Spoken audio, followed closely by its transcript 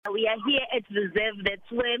we are here at reserve.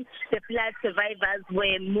 That's where the flood survivors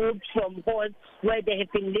were moved from halls where they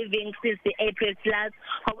have been living since the April floods.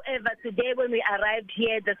 However, today when we arrived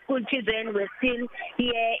here, the school children were still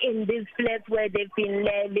here in these flats where they've been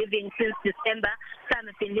living since December. Some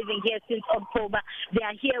have been living here since October. They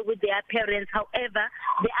are here with their parents. However,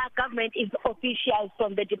 there are government officials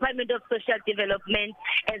from the Department of Social Development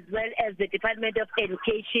as well as the Department of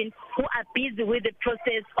Education who are busy with the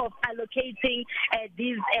process of allocating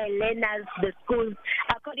these learners, the schools.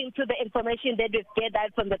 According to the information that we've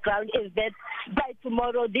gathered from the ground is that by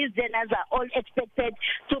tomorrow these learners are all expected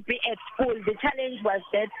to be at school. The challenge was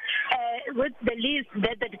that with the list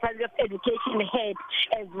that the Department of Education had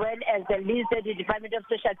as well as the list that the Department of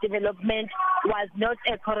Social Development was not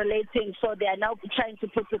correlating, so they are now trying to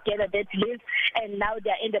put together that list, and now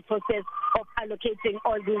they are in the process of allocating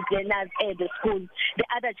all these learners at the schools. The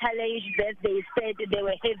other challenge that they said they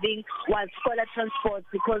were having was scholar transport,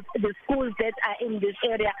 because the schools that are in this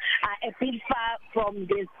area are a bit far from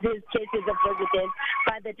these cases of residence,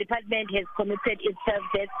 but the department has committed itself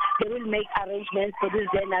that they will make arrangements for these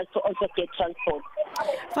learners to also get transport.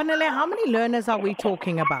 Fanele, how many learners are we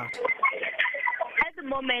talking about? At the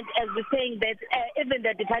moment, as we're saying that even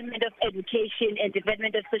the Department of Education and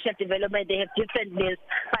Department of Social Development, they have different lists,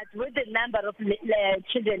 but with the number of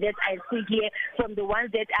children that I see here, from the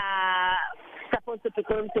ones that are supposed to be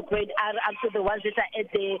going to grade R up to the ones that are at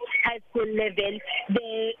the high school level,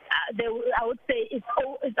 I would say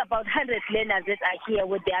it's about 100 learners that are here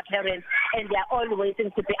with their parents, and they are all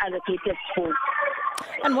waiting to be allocated schools.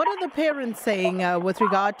 And what are the parents saying with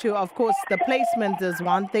regard to, of course, the placement is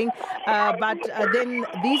one thing, but then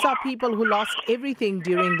these are people who lost everything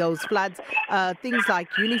during those floods. Things like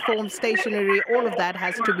uniforms, stationery, all of that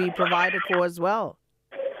has to be provided for as well.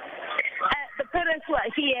 The parents who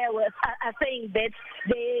are here are saying that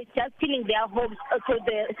they're just filling their hopes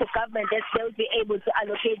to government that they'll be able to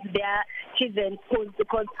allocate their children schools,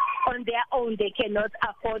 because on their own they cannot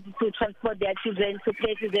afford to transport their children to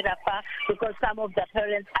places that are far, because some of the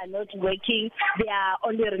parents are not working. They are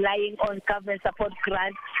only relying on government support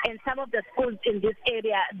grants, and some of the schools in this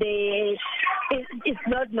area, it's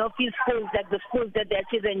not no-fee schools like the schools that their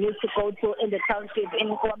children used to go to in the township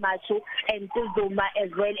in KwaMashu and Tuzuma as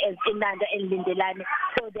well as Inanda and Lindelani.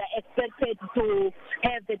 So they are expected to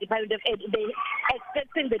have the Department of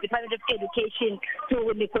expecting the Department of Education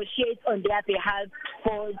to negotiate on their behalf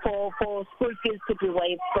for school fees to be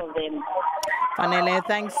waived for them. Fanele,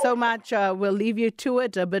 thanks so much. We'll leave you to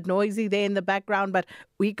it. A bit noisy there in the background, but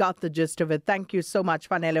we got the gist of it. Thank you so much,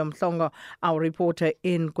 Fanele Mhlongo, our reporter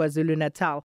in KwaZulu-Natal.